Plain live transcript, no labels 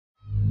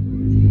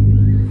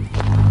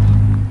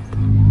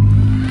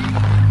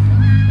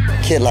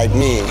kid like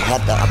me had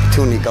the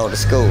opportunity to go to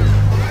school,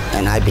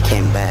 and I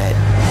became bad.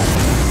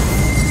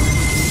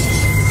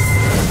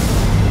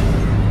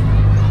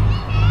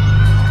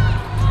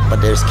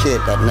 But there's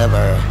kids that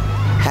never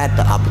had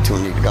the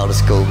opportunity to go to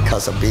school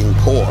because of being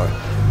poor.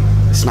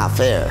 It's not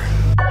fair.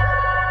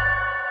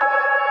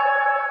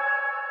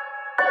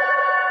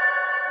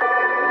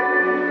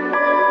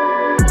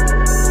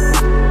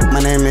 My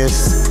name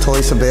is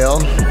Toy Sabel.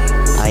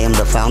 I am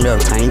the founder of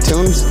Tiny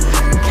Toons,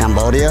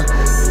 Cambodia,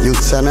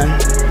 Youth Center,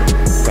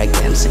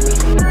 breakdancing.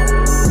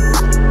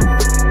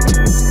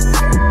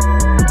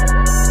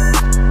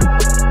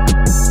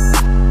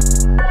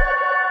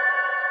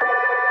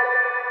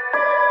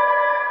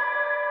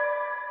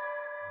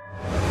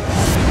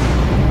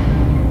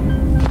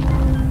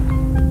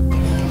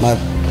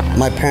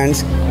 My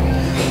parents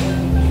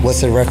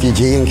was a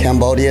refugee in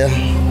Cambodia.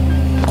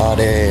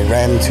 They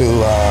ran to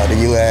the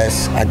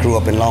U.S. I grew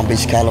up in Long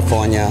Beach,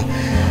 California.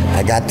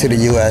 I got to the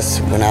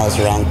U.S. when I was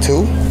around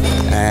 2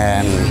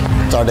 and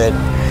started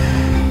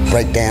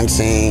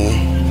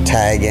breakdancing,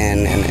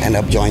 tagging, and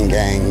ended up joining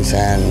gangs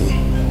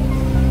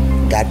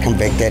and got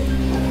convicted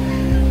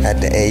at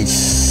the age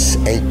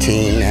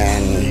 18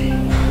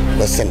 and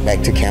was sent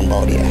back to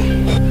Cambodia.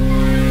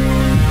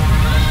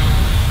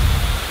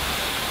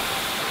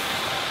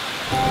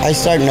 I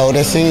started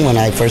noticing when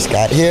I first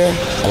got here,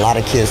 a lot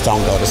of kids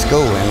don't go to school,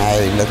 and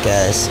I look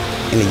at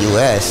in the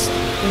U.S.,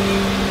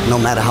 no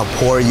matter how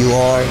poor you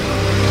are,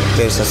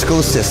 there's a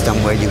school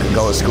system where you can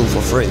go to school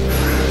for free.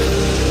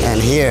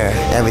 And here,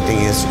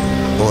 everything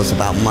was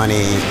about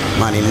money,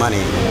 money,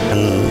 money.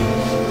 And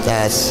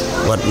that's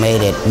what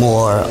made it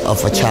more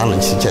of a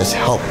challenge to just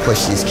help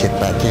push these kids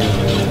back in.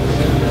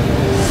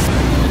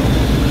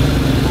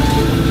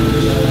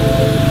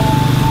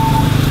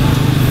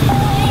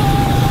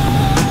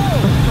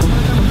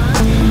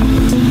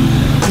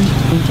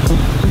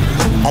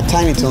 At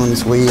Tiny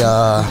Toons, we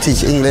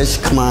teach English,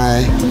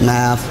 Khmer,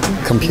 math,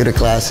 computer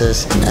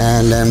classes,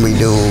 and then we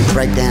do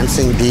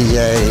breakdancing,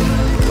 DJ,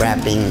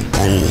 rapping,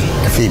 and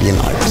graffiti and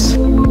arts.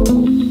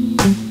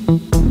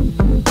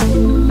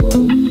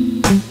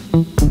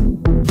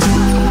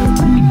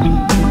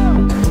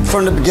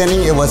 From the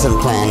beginning, it wasn't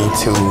planned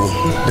to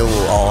do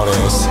all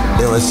this.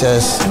 It was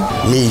just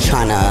me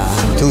trying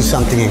to do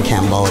something in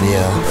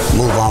Cambodia,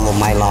 move on with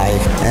my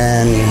life,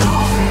 and,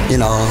 you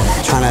know,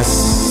 trying to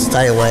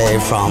stay away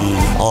from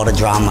all the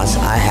dramas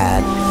I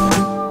had.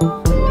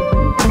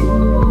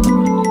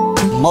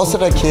 Most of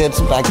the kids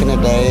back in the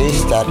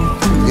days that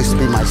used to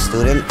be my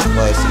student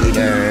was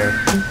either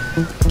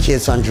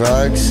kids on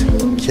drugs,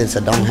 kids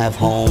that don't have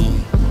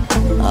home,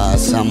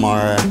 some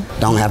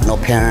don't have no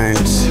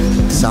parents,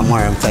 some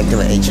are infected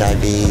with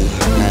HIV,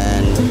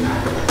 and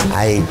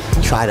I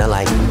try to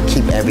like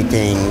keep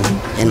everything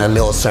in a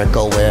little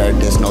circle where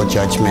there's no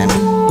judgment.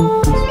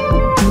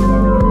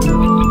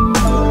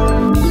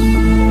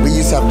 We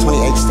used to have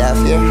 28 staff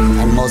here,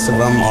 and most of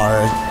them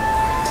are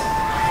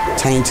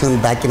Tiny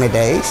Toon back in the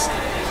days.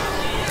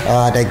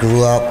 They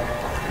grew up,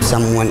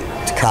 some went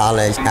to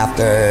college.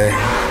 After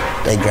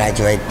they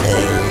graduate,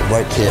 they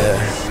work here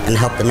and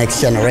help the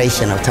next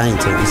generation of Tiny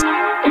Toons.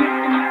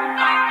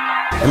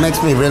 It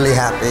makes me really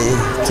happy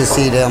to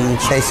see them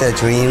chase their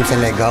dreams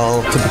and their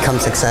goal to become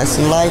success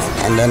in life,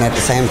 and then at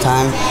the same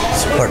time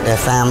support their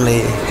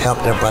family,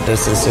 help their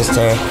brothers and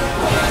sisters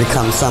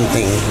become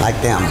something like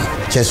them.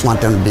 Just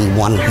want them to be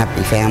one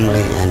happy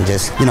family and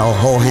just, you know,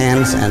 hold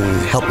hands and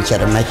help each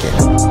other make it.